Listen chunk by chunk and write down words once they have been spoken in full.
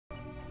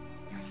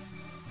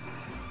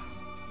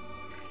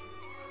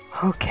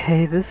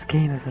Okay, this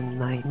game is a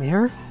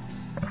nightmare.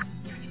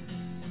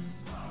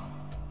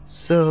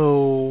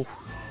 So...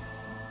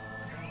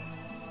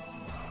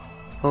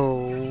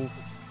 Oh...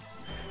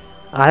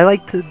 I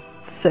like to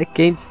set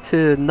games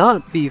to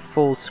not be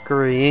full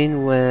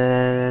screen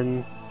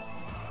when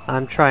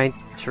I'm trying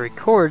to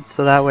record,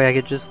 so that way I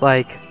could just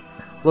like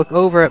look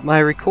over at my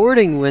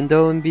recording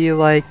window and be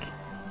like,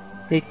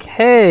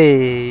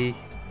 hey,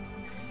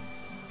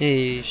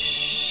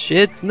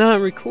 shit's not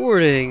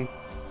recording.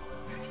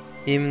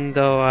 Even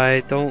though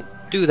I don't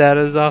do that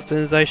as often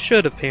as I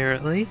should,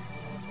 apparently.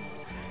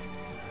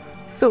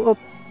 So,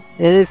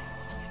 and if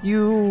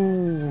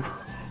you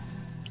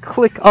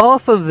click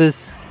off of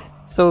this,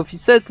 so if you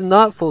set it to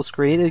not full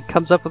screen, it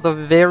comes up with a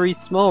very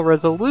small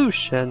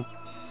resolution.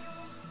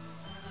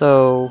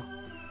 So,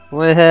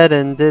 went ahead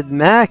and did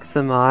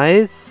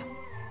maximize,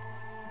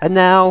 and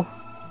now,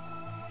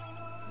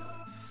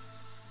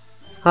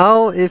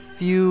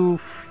 if you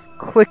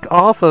click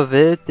off of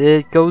it,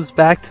 it goes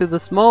back to the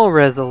small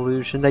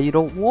resolution that you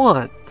don't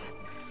want.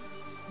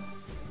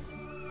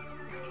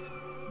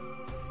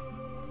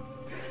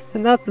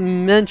 And not to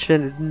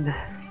mention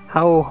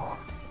how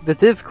the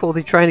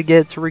difficulty trying to get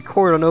it to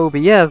record on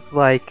OBS,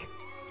 like,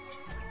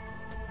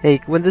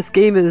 hey, when this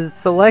game is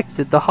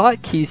selected, the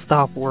hotkeys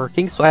stop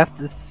working, so I have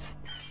to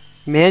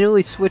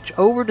manually switch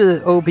over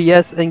to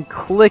OBS and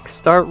click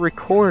start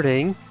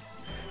recording.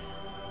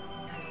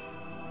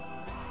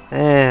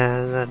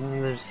 And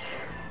then there's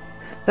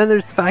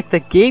the fact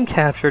that game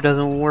capture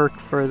doesn't work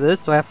for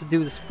this, so I have to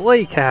do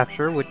display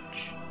capture,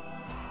 which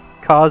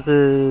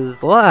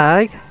causes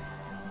lag.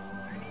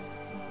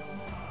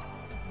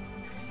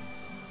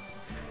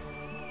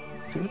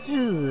 This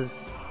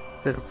is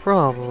a bit of a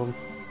problem.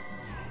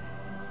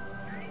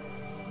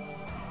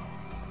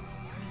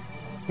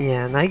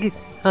 Yeah, and I get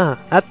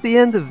at the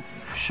end of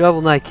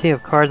Shovel Knight King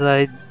of Cards,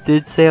 I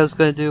did say I was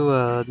going to do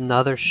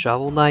another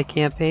Shovel Knight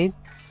campaign.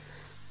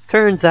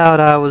 Turns out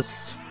I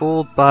was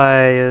fooled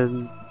by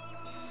an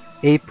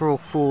April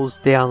Fool's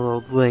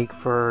download link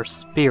for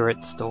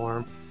Spirit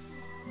Storm.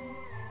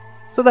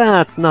 So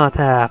that's not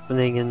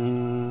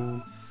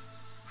happening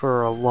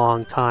for a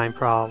long time,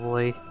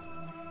 probably.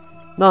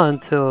 Not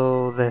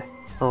until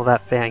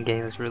that fan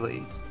game is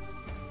released.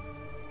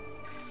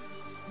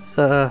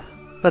 So,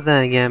 but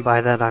then again, by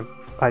then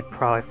I'd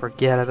probably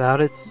forget about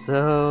it,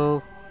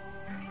 so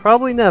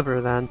probably never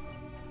then.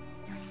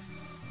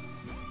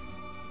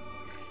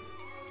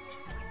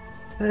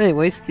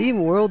 Anyway,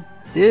 SteamWorld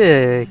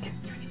dig.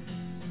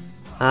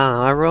 I don't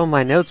know, I wrote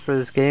my notes for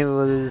this game. It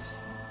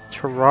was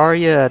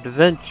Terraria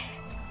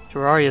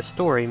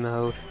Story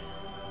Mode.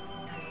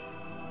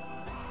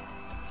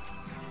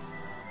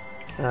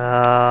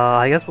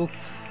 I guess we'll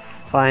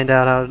find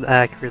out how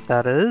accurate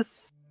that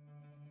is.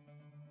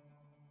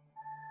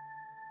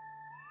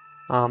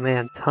 Oh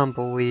man,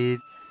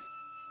 tumbleweeds.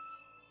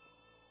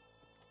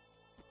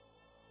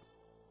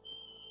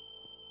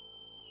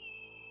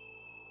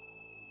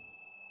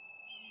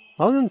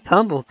 Welcome to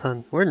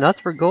Tumbleton. We're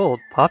nuts for gold.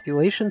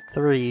 Population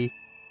 3.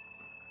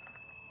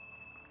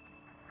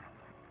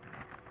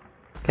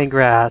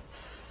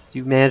 Congrats.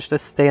 You managed to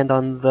stand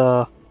on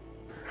the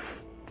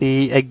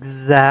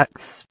exact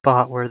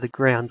spot where the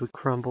ground would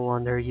crumble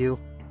under you.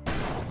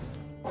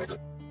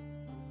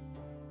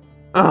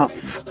 Oh,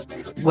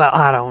 well,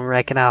 I don't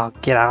reckon I'll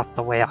get out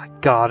the way I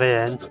got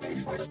in.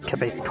 Could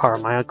be part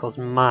of my uncle's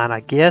mine, I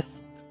guess.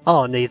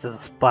 All it needs is a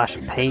splash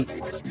of paint.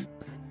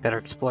 Better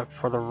explore it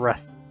before the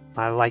rest of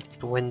my light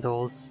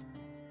dwindles.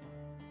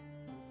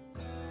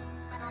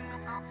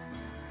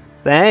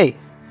 Say,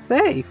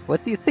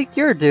 what do you think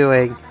you're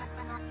doing?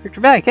 Your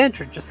dramatic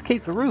entrance just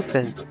caved the roof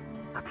in.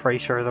 I'm pretty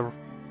sure the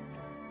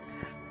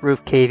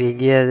roof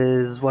caving in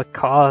is what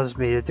caused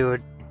me to do a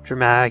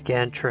dramatic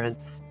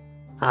entrance.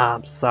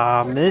 I'm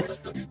sorry,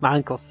 miss. My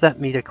uncle sent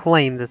me to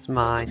claim this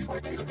mine.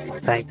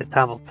 Sank to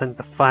Tumbleton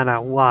to find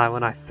out why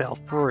when I fell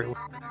through.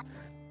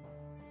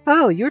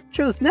 Oh, you're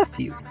Joe's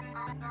nephew.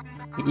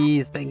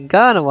 He's been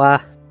gone a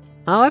while.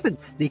 Oh, I've been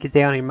sneaking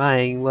down here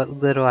mining what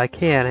little I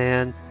can,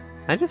 and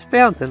I just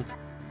found him.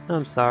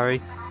 I'm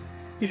sorry.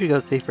 You should go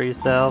see for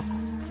yourself.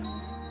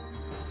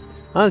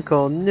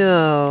 Uncle,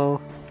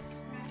 no.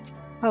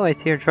 I'll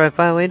wait here and try to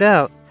find a way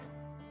out.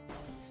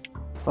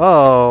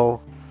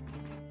 Whoa.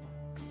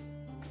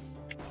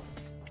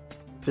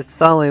 Just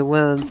suddenly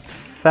went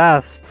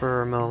fast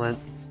for a moment.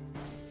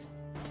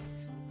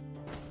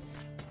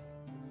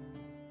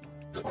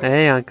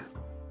 Hey, Uncle.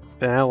 It's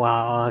been a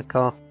while,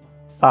 Uncle.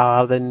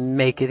 Sorry I didn't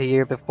make it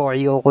here before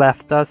you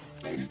left us.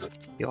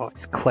 You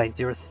always claimed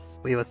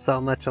we were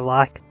so much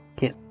alike.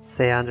 Can't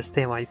say I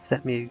understand why you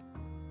sent me to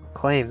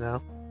claim,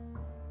 though.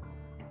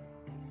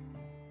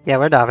 Yeah,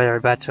 we're not very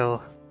much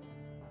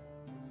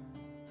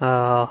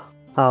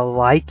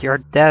alike. You're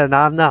dead and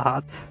I'm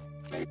not.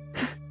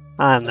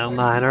 I'm no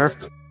miner.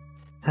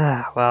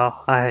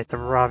 Well, I hate to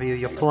rob you of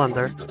your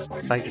plunder.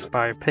 If I just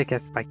buy your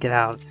pickaxe if I get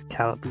out of this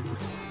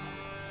calaboose.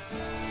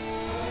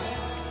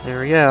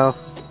 There we go.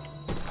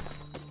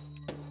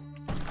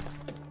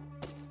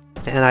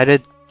 And I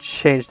did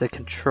change the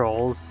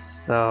controls,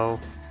 so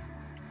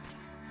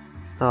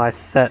Oh, I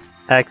set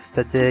X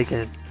to dig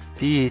and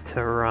B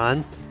to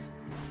run.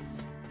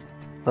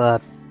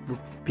 But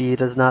B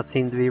does not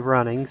seem to be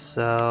running,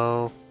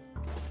 so...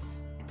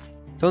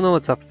 Don't know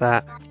what's up with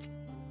that.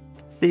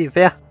 Steve,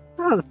 yeah.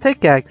 Oh, the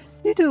pickaxe.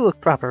 You do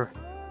look proper.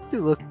 You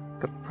do look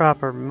a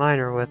proper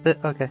miner with it.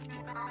 Okay.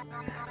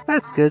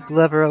 That's good. The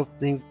lever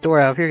opening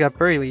door out here got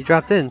buried when you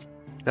dropped in.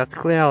 You have to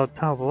clean out the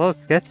top below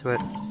to get to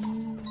it.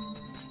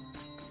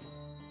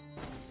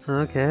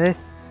 Okay.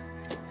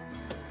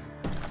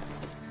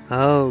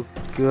 Oh,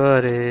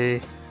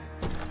 goody.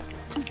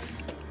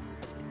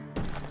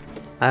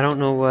 I don't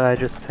know what I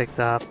just picked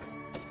up.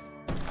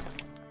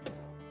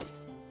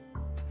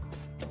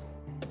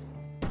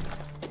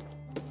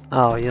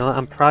 Oh, you know what?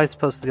 I'm probably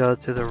supposed to go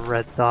to the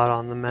red dot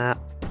on the map.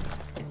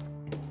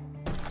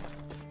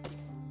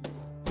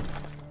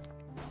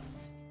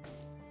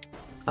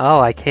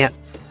 Oh, I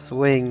can't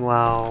swing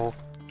while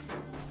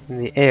in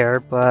the air,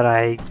 but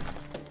I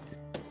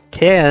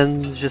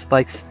can just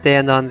like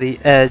stand on the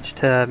edge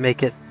to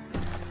make it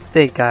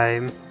think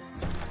I'm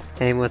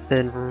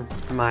within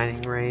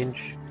mining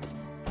range.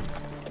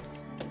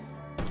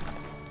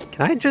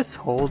 Can I just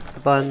hold the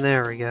button?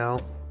 There we go.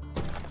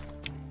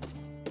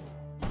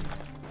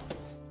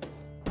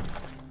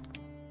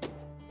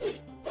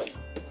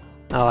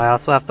 Oh, I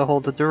also have to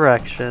hold the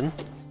direction.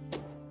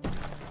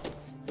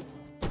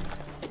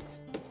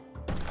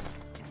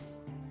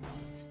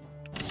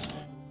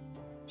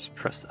 Just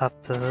press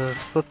up to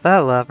flip that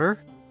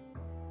lever.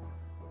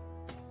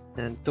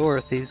 And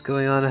Dorothy's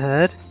going on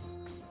ahead.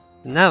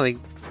 Now we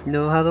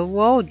know how to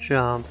wall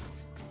jump.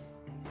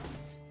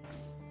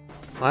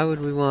 Why would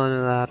we want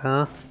that,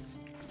 huh?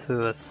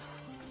 To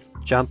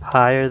jump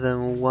higher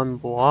than one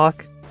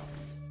block?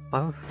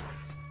 Oh,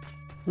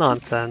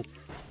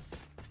 nonsense.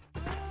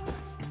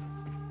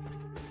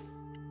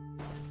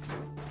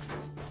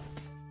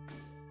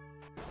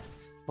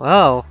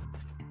 Well,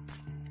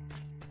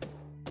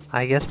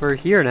 I guess we're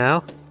here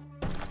now.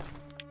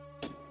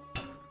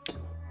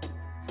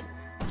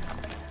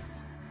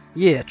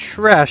 Yeah,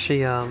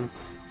 trashium.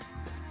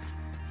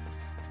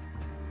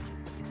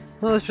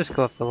 Well, let's just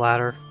go up the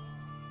ladder.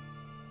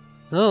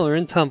 Oh, we're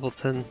in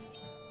Tumbleton.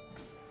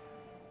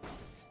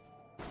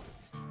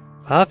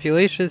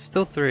 Population is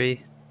still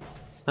 3.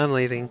 I'm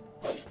leaving.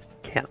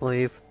 Can't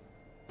leave.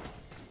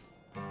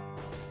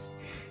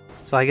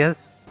 So I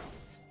guess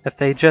if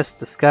they just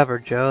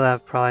discovered Joe,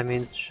 that probably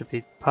means it should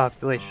be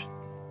population.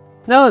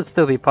 No, it'd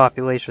still be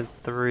population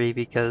 3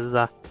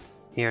 because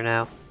here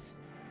now.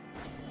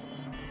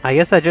 I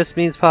guess that just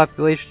means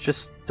population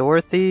just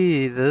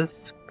Dorothy,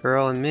 this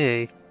girl, and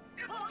me.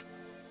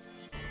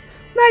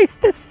 Nice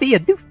to see a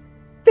new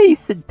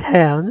face in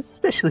town,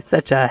 especially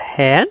such a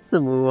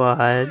handsome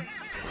one.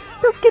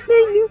 Don't get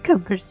many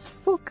newcomers.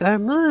 Folk are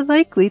more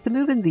likely to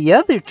move in the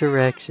other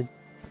direction.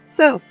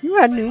 So, you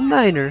are a new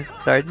miner.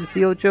 Sorry to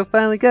see old Joe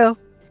finally go.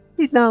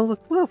 He's not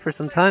looked well for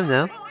some time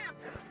now.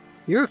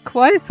 You're a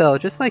quiet fellow,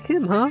 just like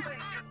him, huh?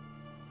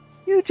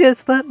 You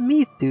just let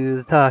me do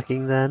the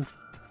talking then.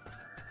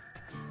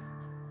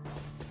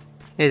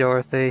 Hey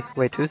Dorothy,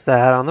 wait, who's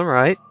that on the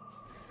right?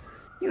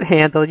 You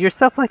handled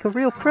yourself like a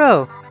real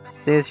pro.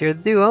 Since you're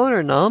the new owner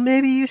and all,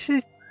 maybe you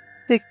should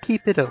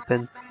keep it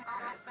open.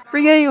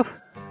 Forget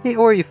you,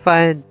 or you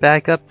find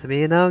back up to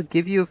me and I'll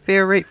give you a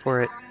fair rate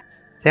for it.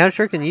 Town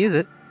sure can use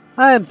it.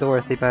 I am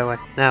Dorothy, by the way.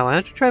 Now, why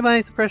don't you try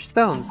buying some precious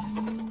stones?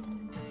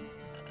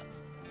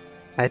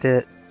 I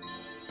did.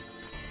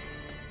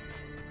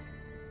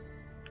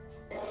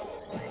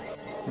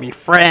 Me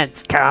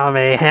friends call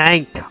me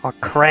Hank or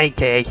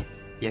Cranky.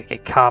 You can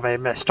call me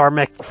Mr.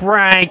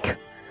 McCrank.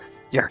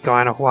 You're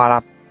going to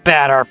want a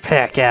better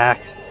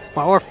pickaxe.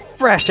 Well, we're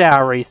fresh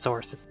out of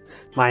resources.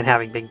 Mine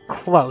having been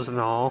closed and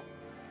all.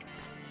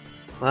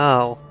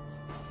 Wow.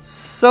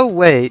 So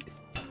wait.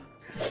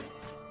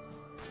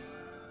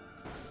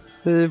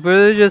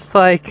 We're just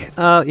like,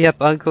 yep,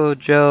 Uncle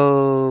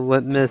Joe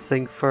went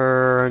missing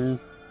and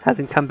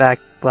hasn't come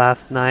back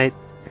last night.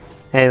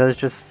 Hey, let's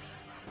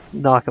just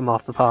knock him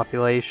off the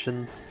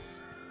population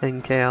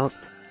and count.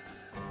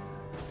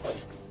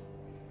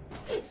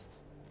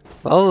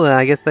 Well, then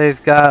I guess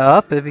they've got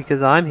up it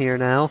because I'm here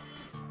now.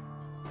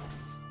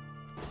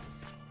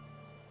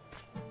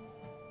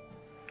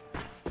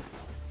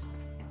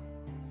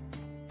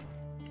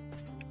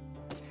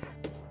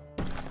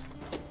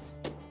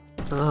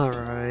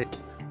 Alright.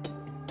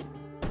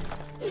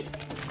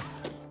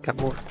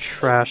 Got more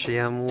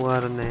trashium,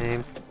 what a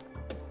name.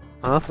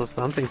 Also,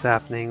 something's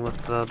happening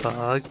with the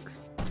bugs.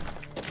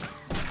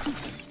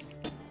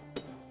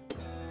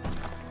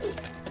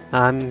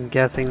 I'm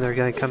guessing they're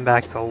gonna come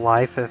back to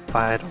life if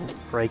I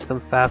don't break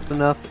them fast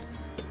enough.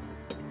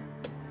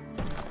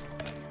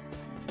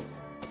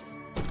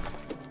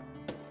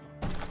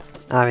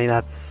 I mean,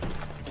 that's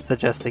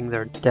suggesting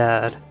they're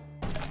dead.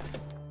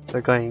 They're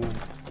going...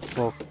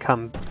 will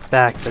come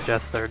back,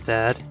 suggest they're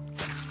dead.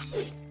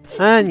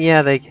 And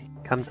yeah, they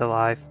come to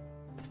life.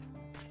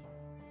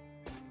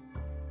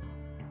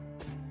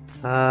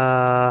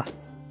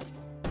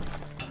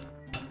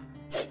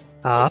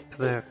 Up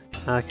there.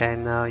 Okay,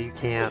 no, you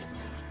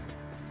can't.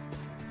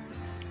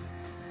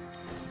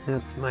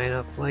 Let's mine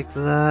up like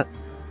that.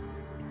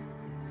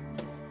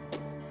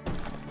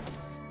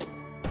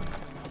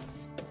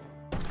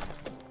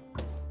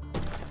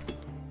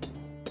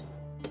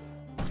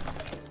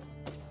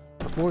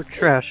 More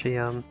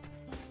trashium.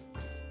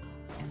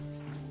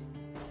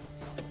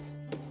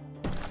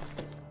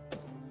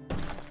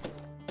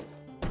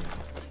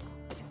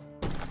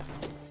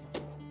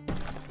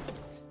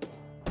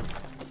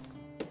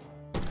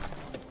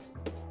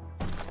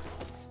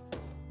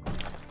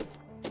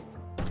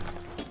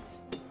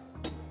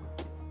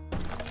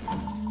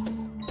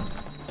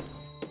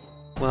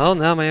 Well,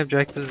 now my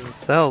objective is to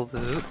sell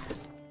loot.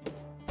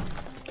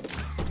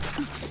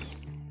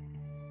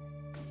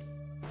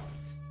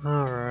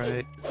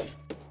 Alright.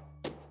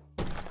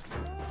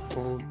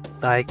 Well,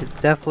 I could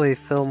definitely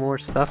fill more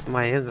stuff in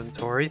my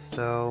inventory,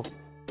 so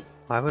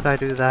why would I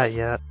do that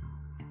yet?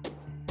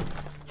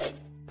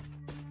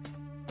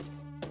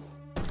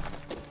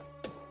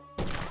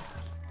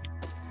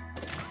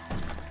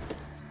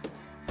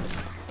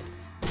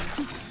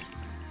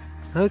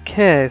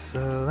 Okay,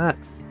 so that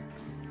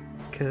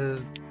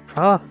could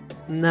probably...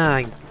 Nah,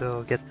 I can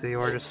still get to the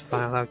orders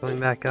file without going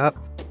back up.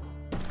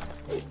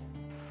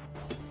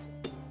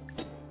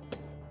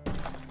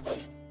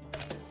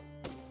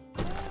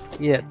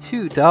 Yeah,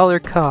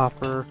 $2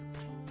 copper.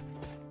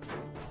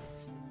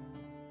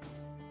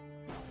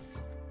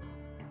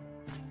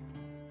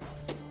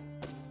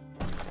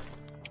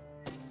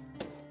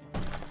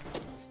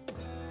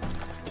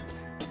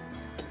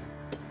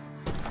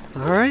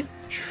 Alright,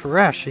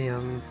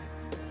 trashium.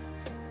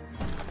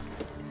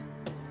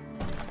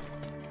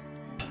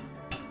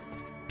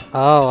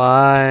 Oh,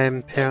 I'm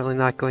apparently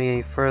not going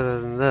any further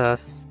than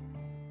this.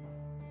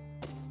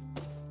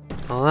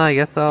 Well, I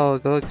guess I'll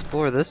go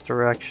explore this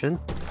direction.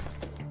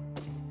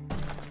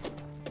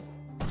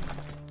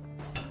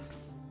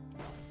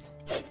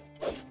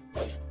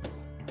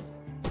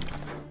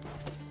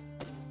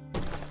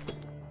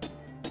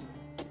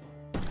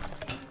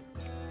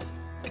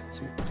 Get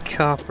some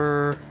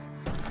copper.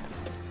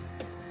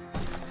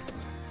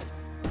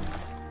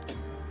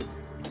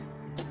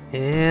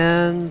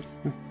 And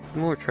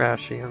more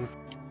trashium.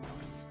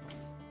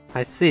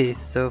 I see,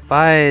 so if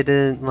I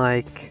didn't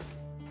mine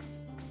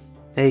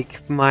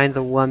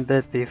the one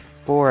bit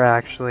before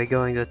actually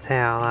going to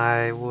town,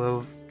 I would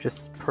have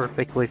just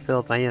perfectly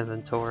filled my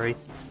inventory.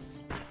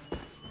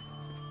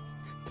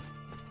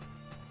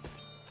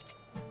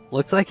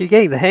 Looks like you're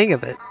getting the hang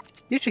of it.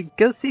 You should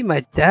go see my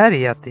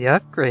daddy at the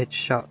upgrade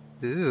shop.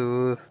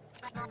 Ooh.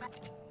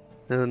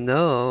 Oh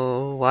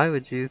no, why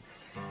would you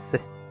say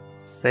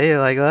it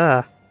like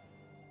that?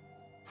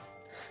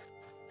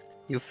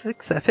 You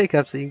fix that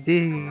pickup so you can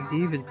dig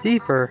even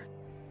deeper.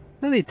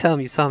 No need to tell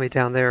him you saw me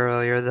down there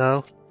earlier,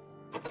 though.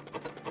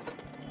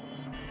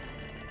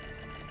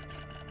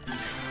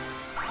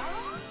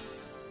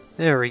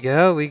 There we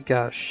go, we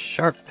got a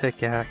sharp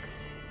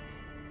pickaxe.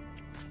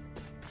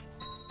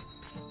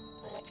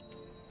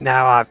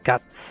 Now I've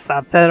got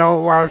something to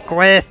work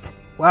with.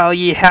 Well,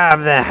 you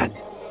have then.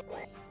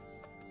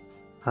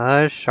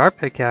 Sharp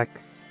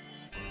pickaxe.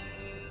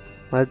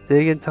 Let's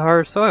dig into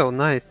hard soil,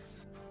 nice.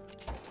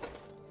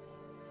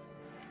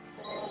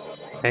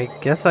 I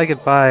guess I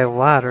could buy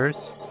ladders.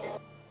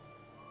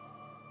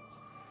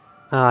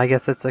 I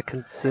guess it's a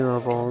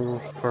consumable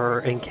for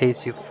in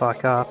case you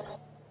fuck up.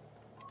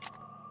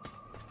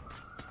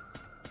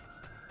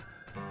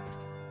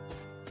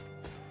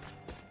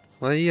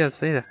 What do you have to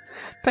say to that?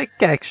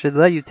 Pickaxe should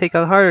let you take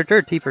on harder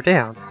dirt deeper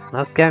down.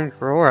 Now scanning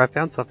for ore, I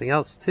found something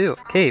else too.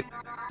 A cave.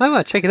 Might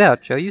want to check it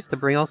out. Joe used to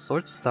bring all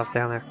sorts of stuff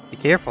down there. Be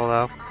careful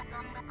though.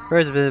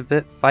 Bird's been a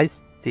bit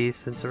feisty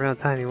since around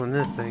the time he went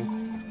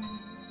missing.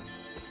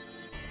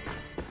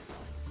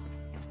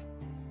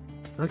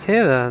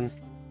 Okay then.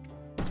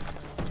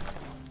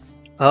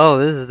 Oh,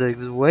 this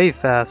digs way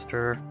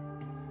faster.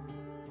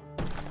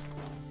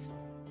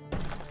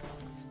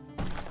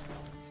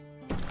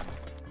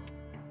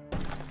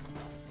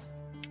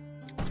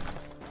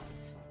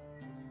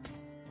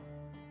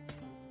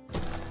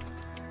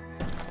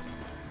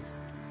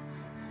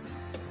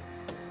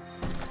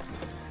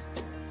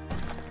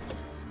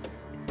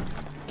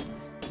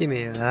 Give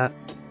me that.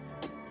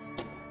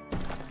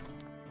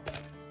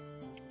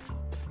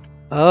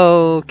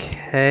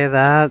 Okay,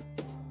 that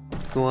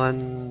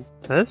one.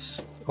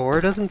 This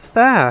ore doesn't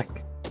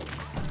stack.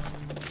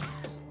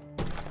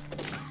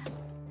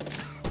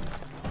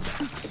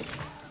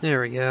 There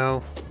we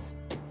go.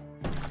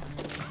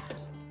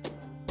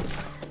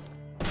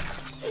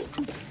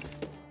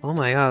 Oh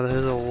my god,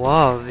 there's a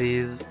lot of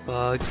these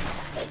bugs.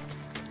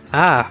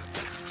 Ah!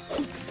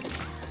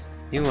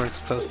 You weren't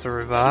supposed to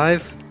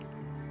revive.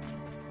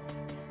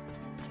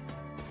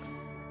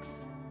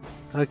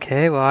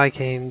 Okay, well I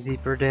came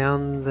deeper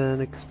down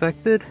than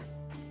expected.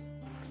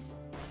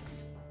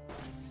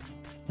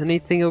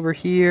 Anything over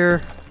here?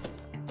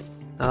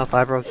 Oh, if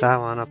I broke that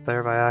one up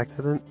there by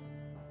accident.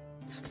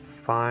 It's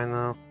fine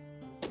though.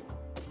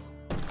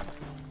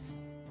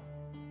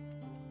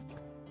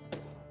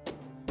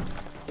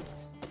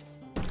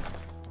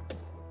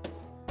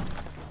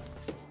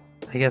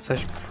 I guess I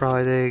should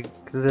probably dig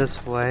check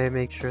this way,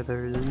 make sure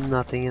there's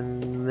nothing in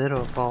the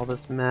middle of all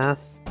this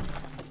mess.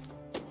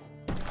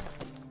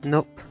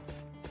 Nope.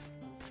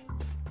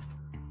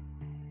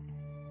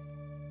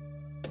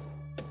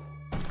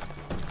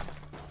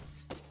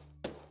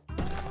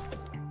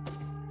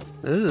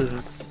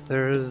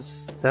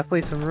 There's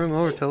definitely some room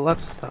over to the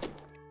left stuff.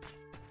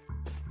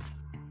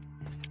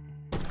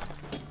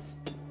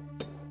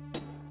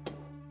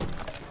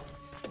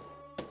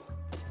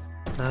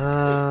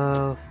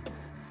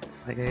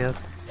 I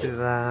guess let's do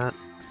that.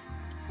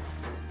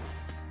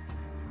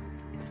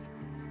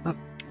 Oh,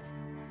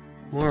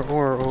 more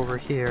ore over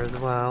here as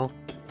well.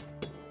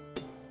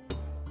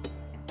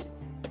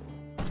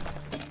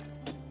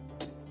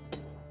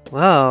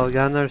 Wow,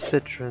 got another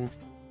citron.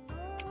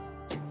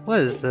 What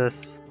is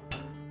this?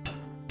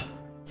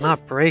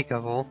 Not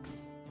breakable.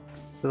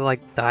 Is it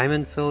like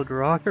diamond-filled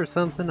rock or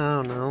something? I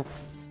don't know.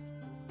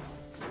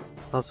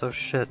 Also,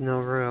 shit, no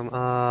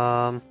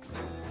room.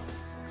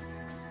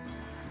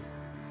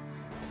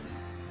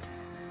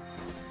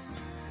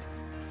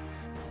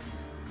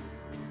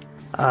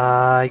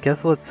 I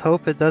guess let's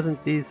hope it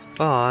doesn't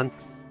despawn.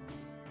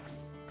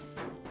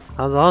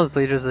 I was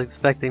honestly just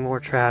expecting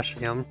more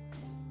trashium.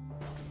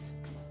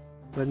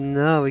 But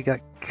no, we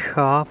got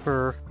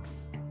copper.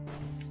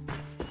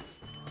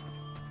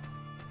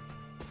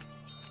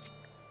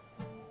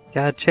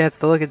 Got a chance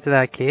to look into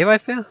that cave, I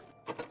feel?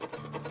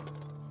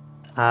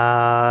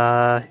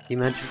 You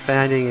mentioned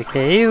finding a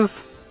cave?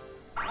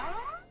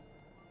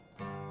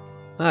 Oh,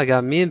 I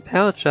got me and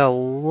Pouch a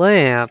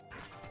lamp.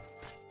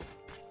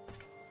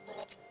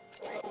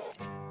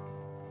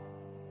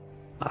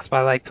 Lost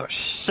my light to a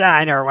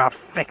shiner while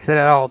fixing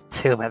an old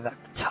tube in the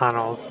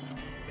tunnels.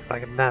 Cause I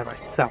can mad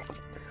myself.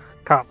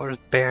 Cobbler's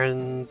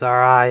Barons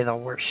are I the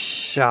worst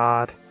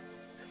shot.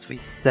 As we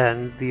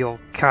send the old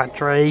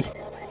country.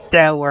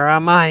 Still, we're a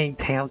mining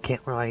town,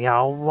 can't really get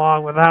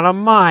along without a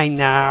mine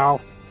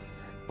now.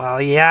 Well,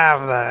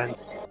 yeah then.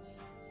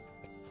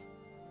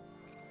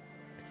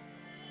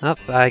 Up,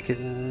 I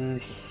can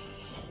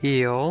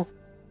heal.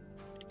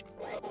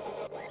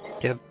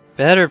 Get a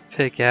better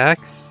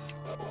pickaxe.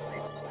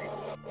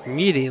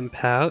 Medium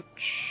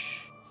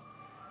pouch.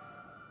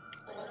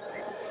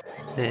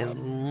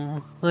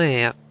 And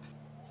lamp.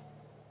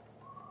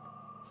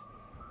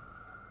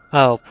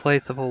 Oh,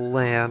 placeable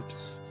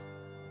lamps.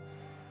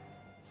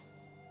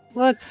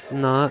 Let's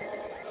not.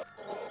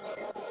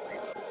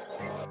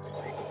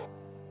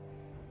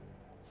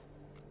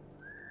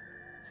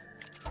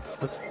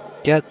 Let's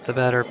get the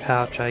better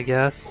pouch, I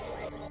guess.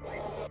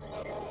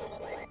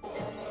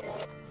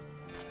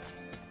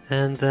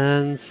 And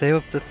then save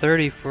up to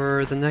 30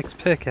 for the next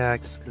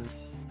pickaxe,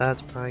 because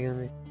that's probably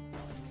gonna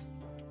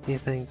be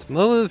things.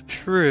 Moment of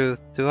truth.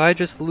 Do I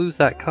just lose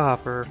that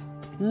copper?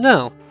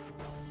 No.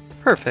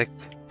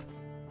 Perfect.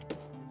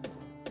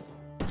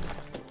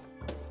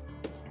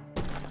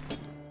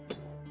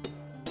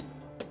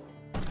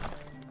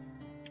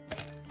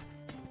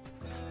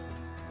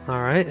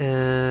 Alright,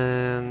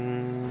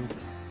 and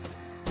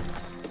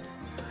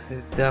I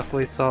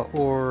definitely saw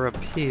ore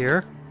up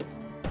here.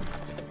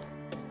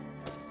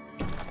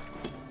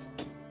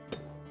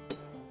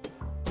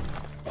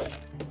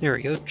 Here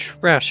we go,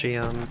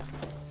 trashium.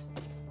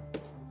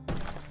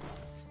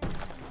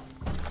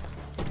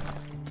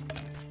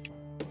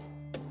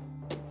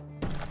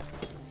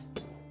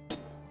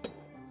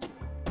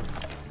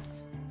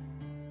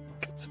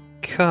 Get some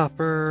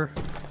copper.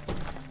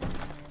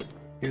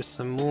 Here's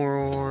some more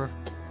ore.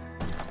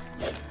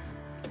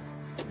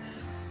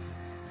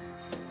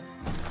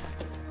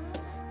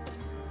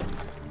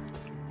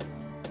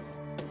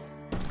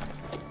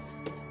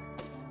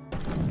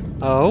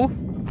 Oh?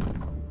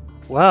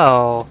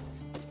 Well,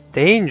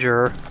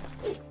 danger.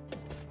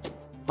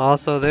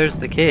 Also, there's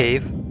the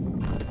cave.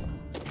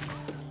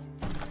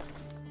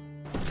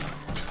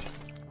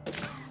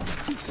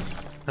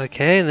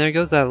 Okay, and there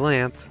goes that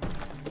lamp.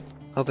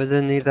 Hope I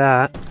didn't need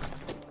that.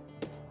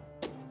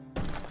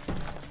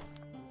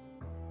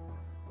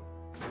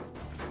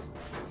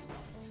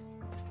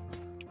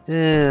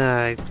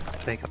 Yeah, I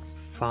think I'm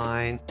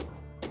fine.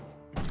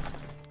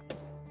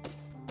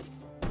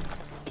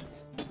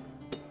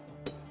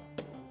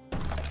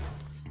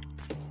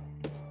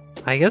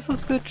 I guess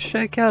let's go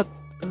check out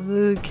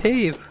the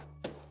cave.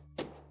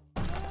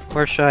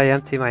 Or should I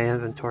empty my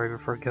inventory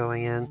before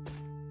going in?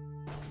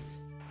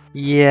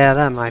 Yeah,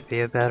 that might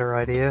be a better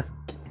idea.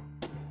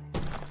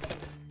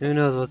 Who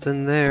knows what's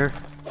in there?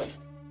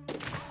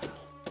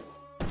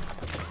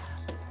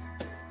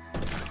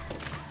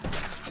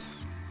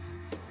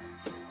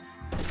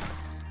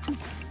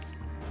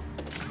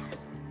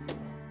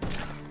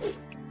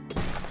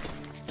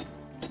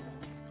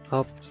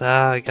 Oh,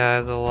 that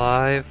guy's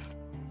alive.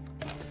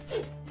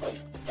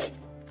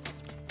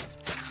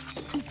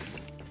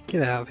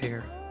 Get out of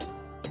here.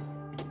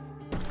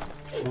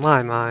 It's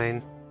my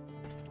mine.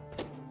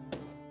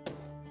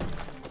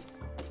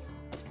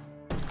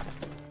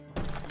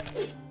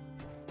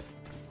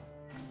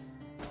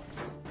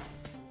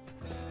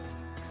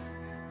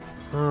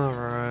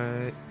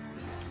 Alright.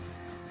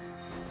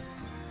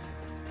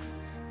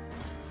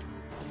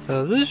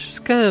 So this is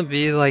just gonna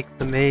be like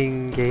the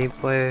main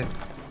gameplay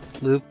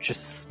loop,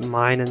 just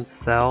mine and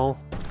sell.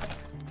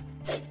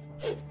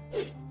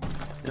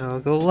 No,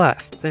 go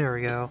left. There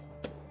we go.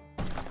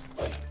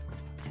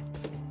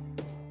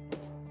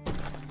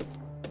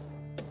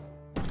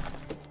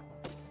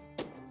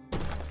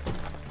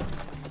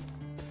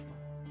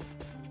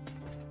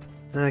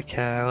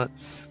 Okay,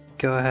 let's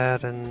go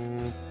ahead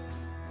and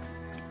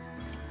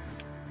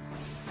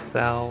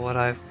sell what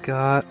I've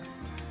got.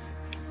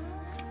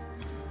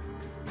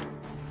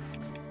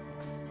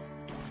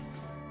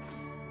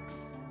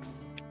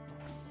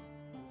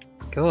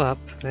 Go up.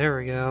 There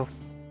we go.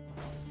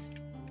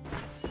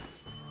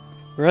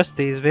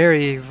 Rusty's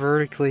very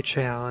vertically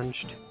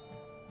challenged.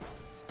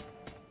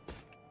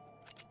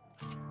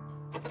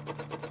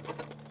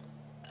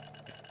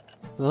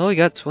 Well, we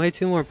got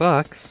 22 more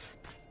bucks.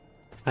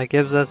 That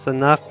gives us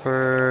enough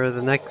for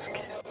the next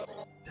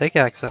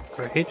pickaxe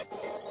upgrade.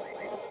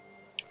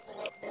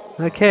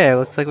 Okay,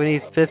 looks like we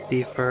need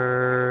 50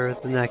 for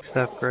the next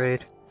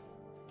upgrade.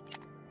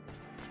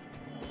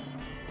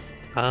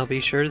 I'll be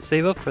sure to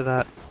save up for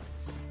that.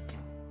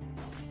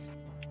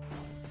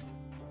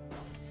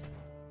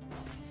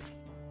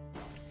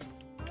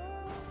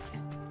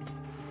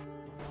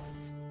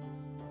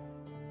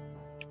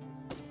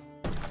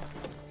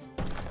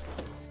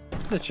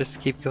 Let's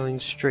just keep going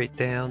straight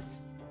down.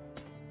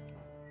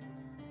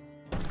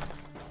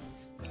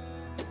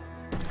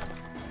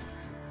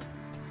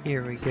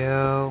 Here we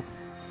go.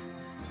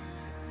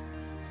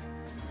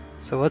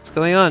 So what's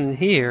going on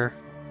here?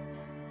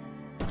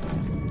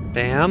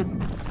 Bam.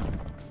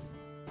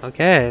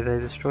 Okay, they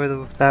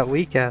destroy that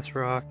weak-ass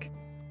rock.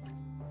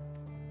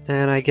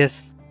 And I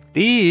guess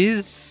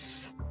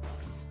these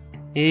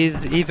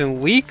even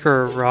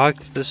weaker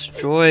rocks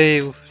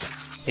destroy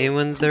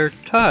when they're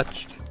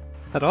touched.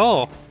 At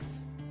all.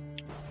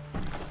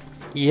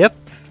 Yep,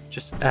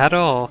 just at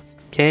all.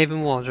 Can't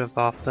even wall jump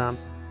off them.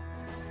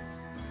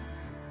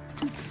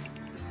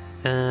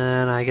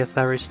 And I guess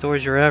that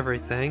restores your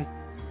everything.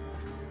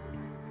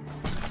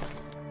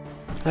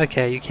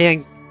 Okay, you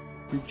can't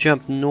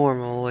jump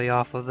normally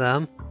off of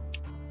them.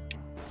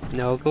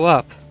 No, go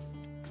up.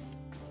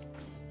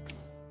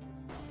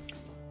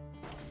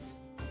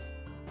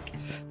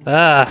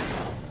 Ah!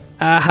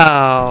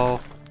 Ow!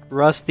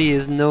 Rusty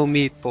is no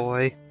meat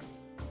boy.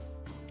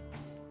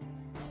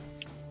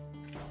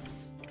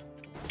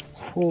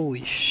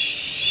 Holy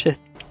shit.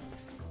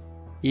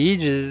 He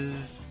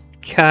just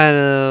kind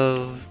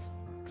of...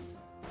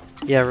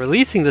 Yeah,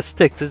 releasing the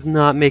stick does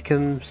not make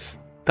him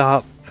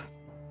stop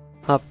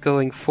up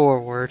going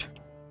forward.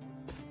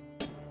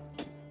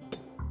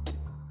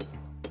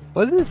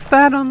 What is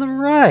that on the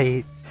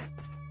right?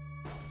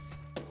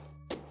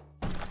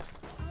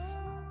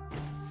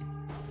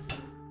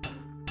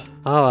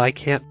 Oh, I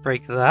can't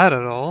break that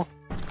at all.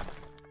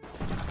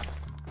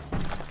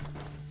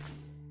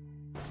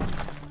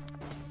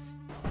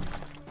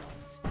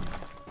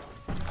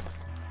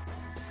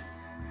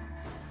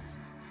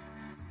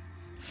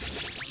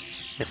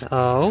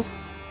 Oh.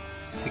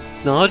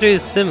 Technology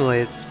is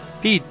simulated.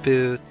 Speed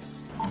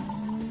boots.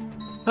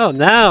 Oh,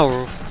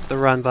 now the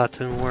run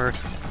button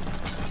works.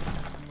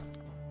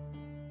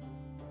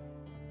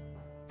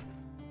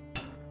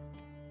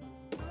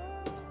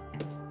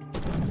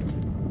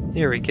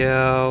 Here we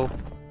go.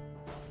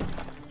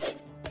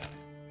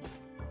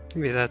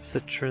 Maybe that's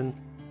citron.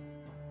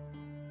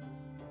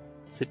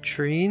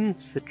 Citrine?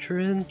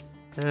 Citrin?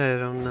 I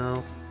don't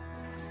know.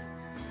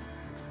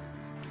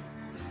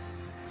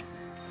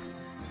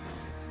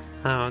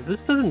 I don't know,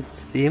 this doesn't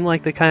seem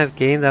like the kind of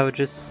game that would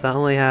just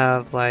suddenly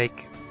have,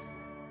 like,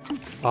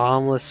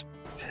 bottomless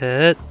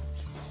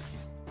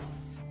pits.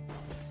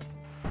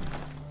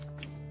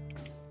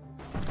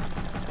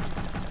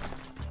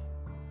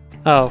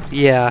 Oh,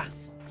 yeah.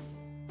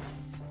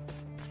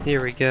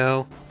 Here we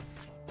go.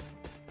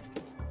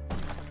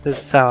 This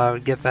is how I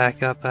would get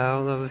back up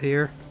out of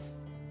here.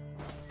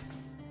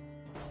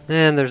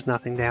 And there's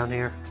nothing down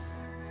here.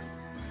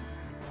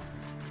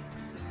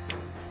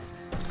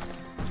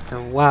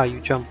 And wow, you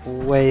jump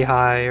way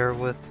higher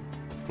when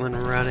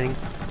running.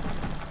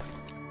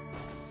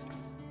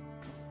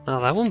 Oh,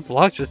 that one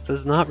block just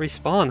does not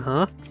respawn,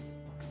 huh?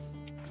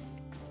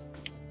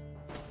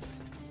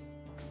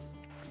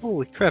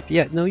 Holy crap,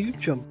 yeah, no, you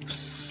jump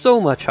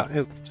so much higher.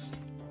 Oops.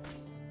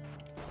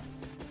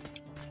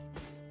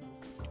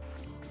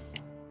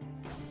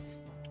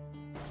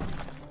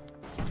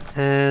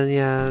 And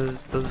yeah,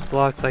 those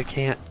blocks I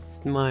can't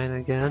mine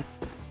again.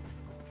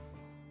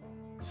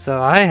 So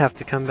I have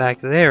to come back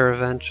there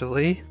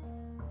eventually.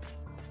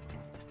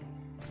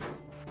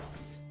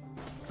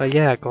 But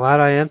yeah,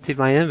 glad I emptied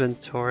my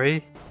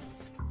inventory.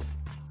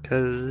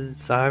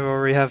 Because I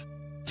already have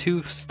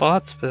 2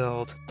 slots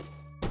filled.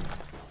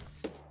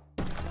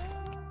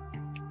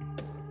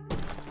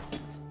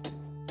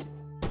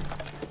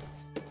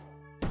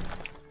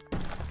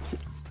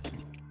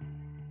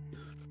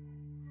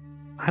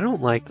 I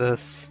don't like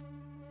this.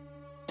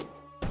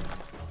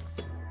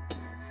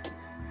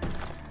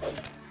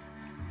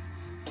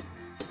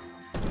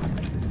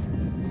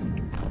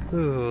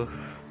 Ooh.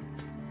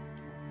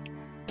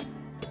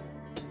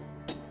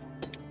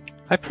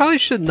 I probably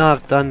should not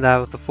have done that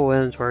with the full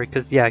inventory,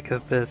 because yeah, I could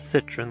have been a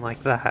citron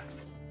like that.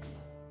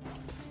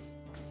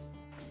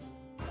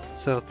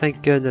 So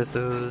thank goodness it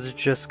was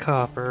just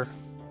copper.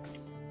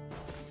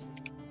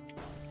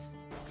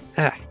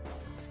 Ah,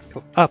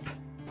 go up.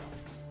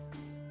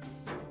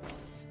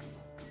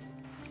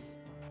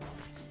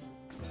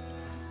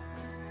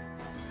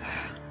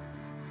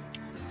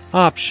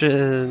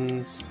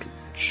 Options,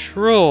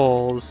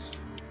 controls.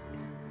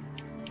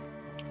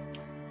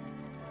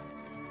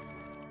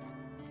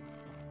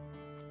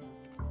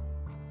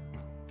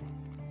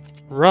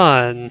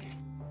 Run.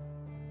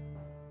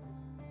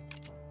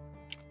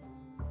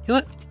 You know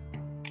what?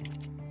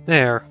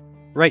 There.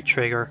 Right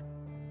trigger.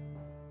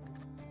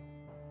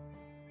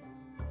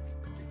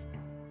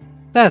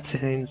 That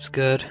seems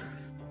good.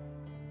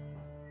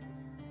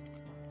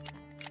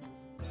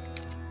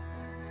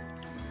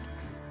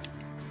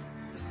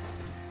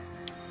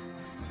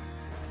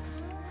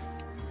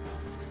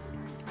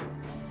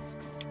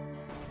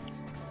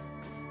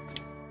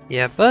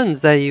 Yeah,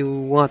 buttons that you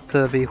want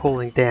to be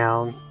holding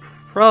down,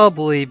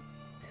 probably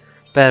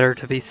better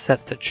to be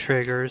set to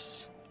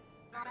triggers.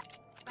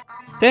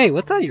 Dang,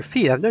 what's on your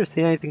feet? I've never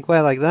seen anything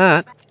quite like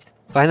that.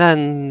 Find that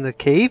in the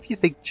cave? You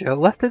think Joe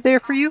left it there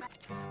for you?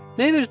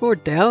 Maybe there's more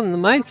down in the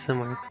mine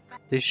somewhere.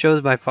 These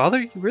shows my father?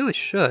 You really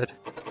should.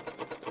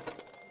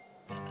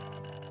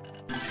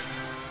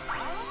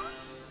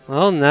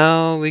 Well,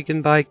 now we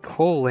can buy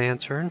coal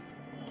lantern.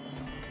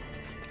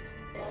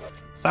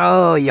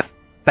 So, you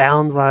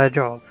found one of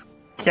Joel's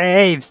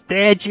caves,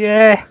 did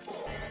you?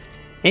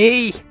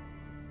 He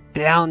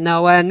don't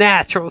know what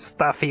natural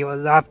stuff he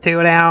was up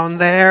to down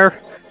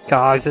there.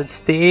 Cogs and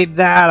steam,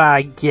 that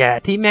I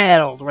get. He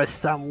meddled with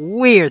some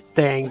weird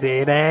things,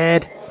 he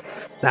did.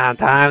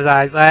 Sometimes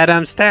I let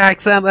him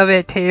stack some of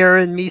it here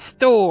in me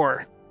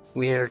store.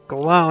 Weird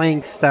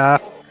glowing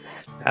stuff.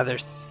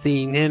 Others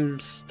seen him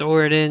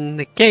stored in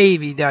the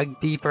cave he dug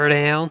deeper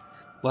down.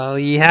 Well,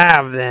 you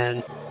have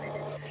then.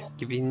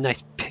 Give you a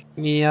nice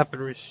pick-me-up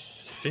and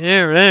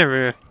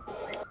whatever.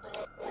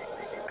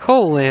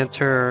 Coal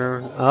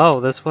lantern. Oh,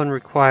 this one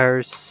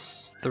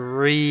requires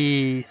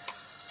 3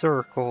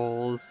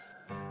 circles.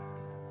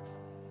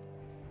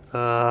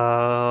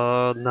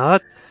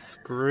 Nuts,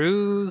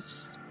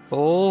 screws,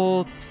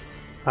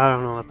 bolts. I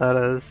don't know what that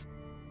is.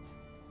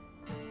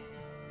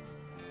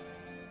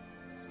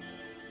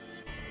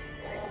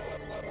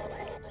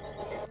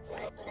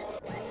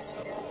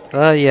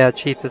 Yeah,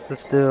 cheapest is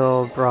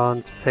still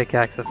bronze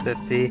pickaxe of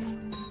 50.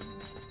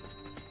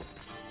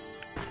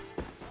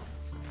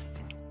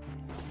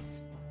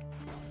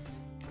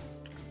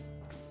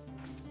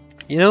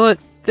 You know what?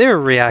 They're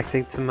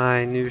reacting to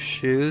my new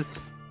shoes.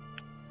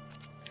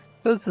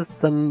 Those are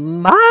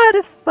some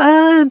mighty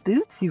fine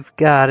boots you've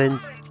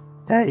gotten.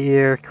 That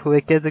you're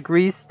quick as a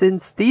greased in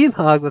steam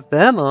hog with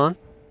them on.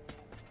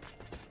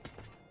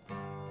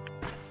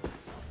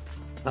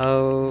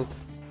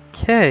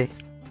 Okay.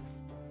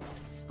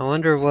 I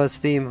wonder what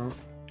steam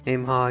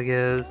aim hog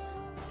is.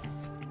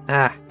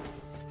 Ah,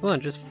 come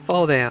on, just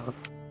fall down.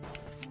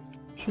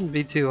 Shouldn't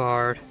be too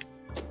hard.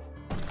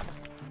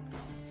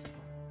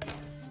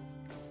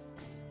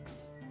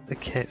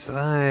 Okay, so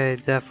I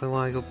definitely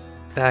want to go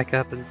back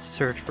up and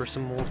search for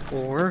some more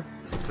ore.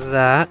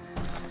 That.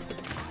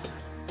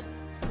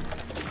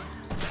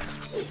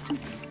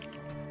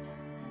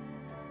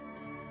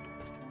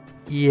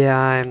 Yeah,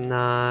 I'm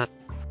not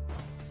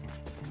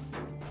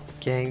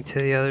getting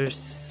to the other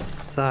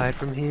side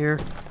from here.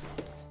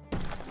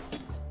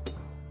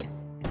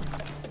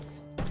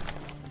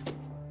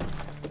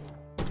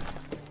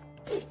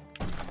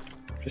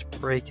 Just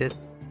break it.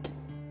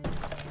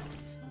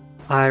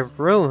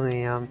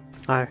 Ironium.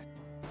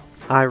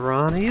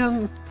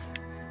 Ironium?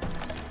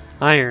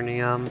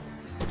 Ironium.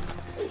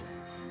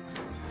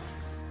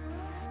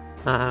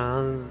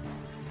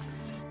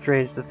 It's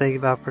strange to think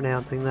about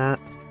pronouncing that.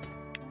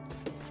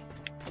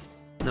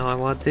 No, I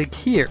want to dig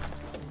here.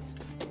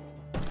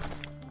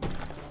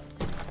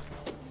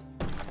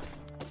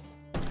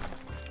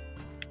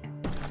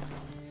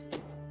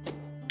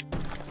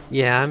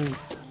 Yeah,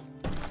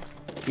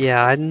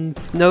 I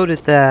noted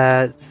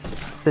that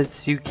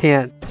since you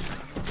can't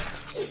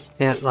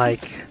like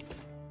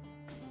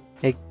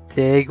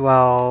dig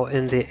while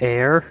in the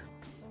air,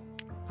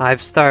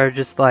 I've started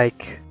just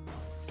like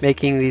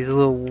making these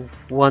little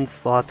one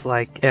slots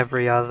like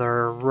every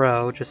other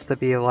row just to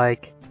be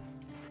like,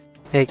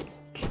 hey,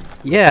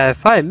 yeah,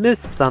 if I miss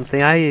something,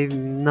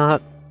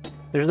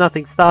 there's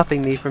nothing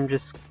stopping me from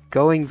just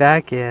going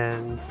back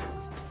in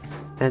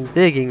and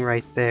digging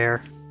right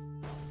there.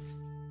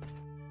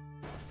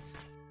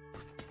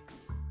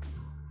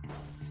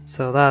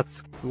 So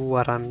that's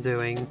what I'm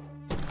doing.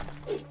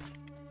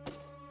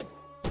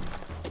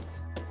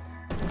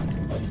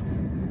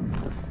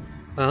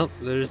 Oh,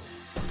 there's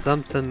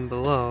something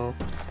below.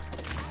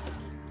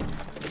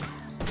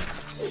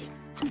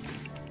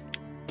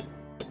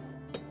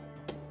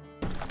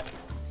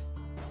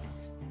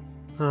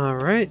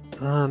 Alright,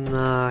 I'm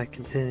not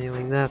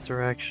continuing that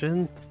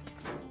direction.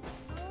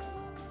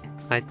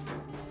 I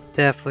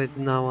definitely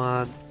do not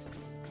want to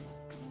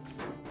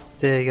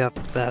dig up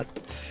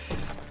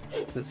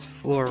this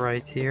floor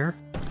right here.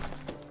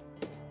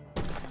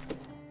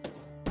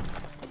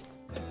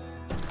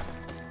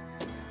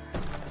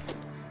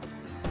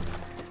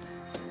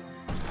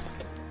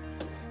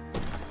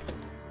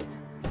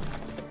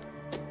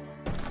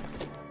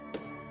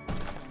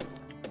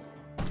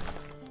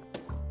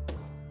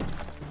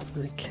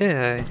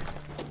 Okay.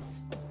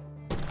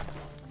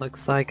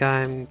 Looks like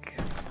I'm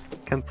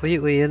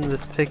completely in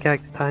this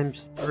pickaxe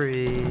times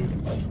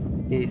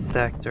 3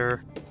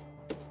 sector.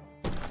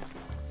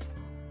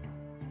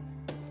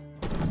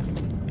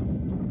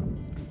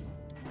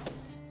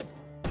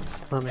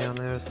 Just let me on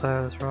the other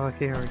side of this rock.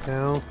 Here we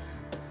go.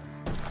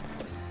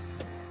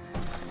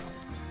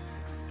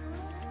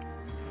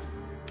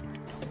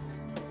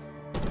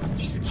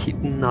 Just keep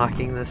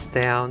knocking this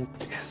down,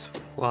 because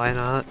why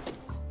not?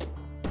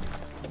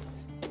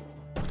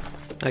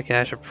 Okay,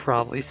 I should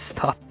probably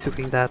stop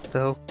doing that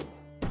though.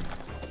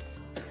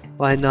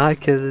 Why not?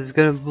 Because it's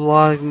gonna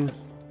block and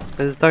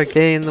start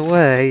getting in the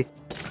way.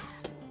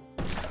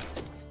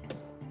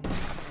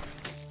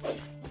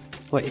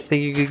 What, you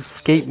think you can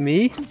escape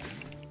me?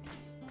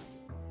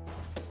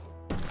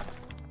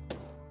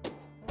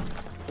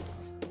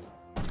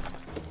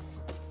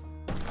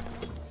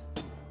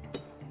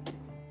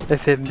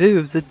 If it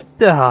moves, it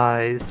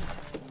dies.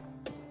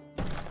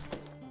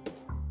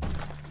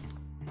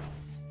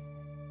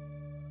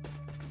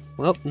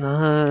 Well,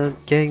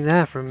 not getting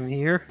that from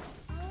here.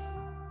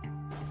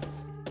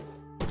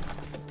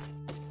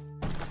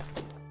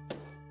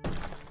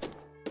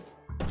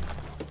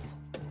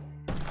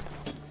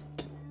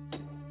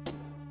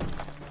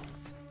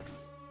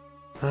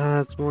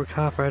 That's more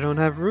copper I don't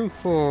have room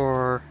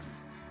for.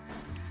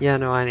 Yeah,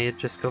 no, I need to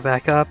just go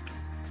back up.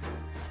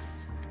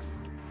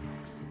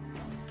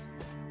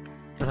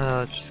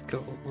 Let's just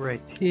go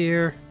right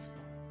here.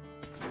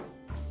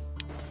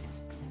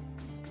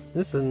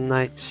 This is a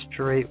nice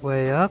straight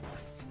way up.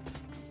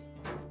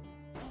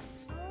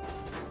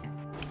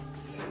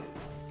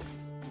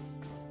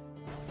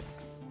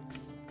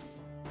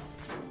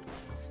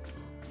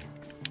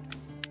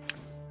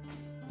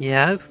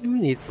 Yeah, who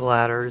needs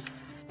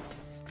ladders?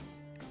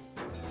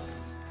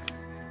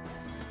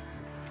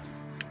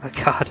 Oh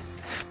god,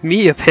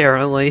 me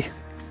apparently.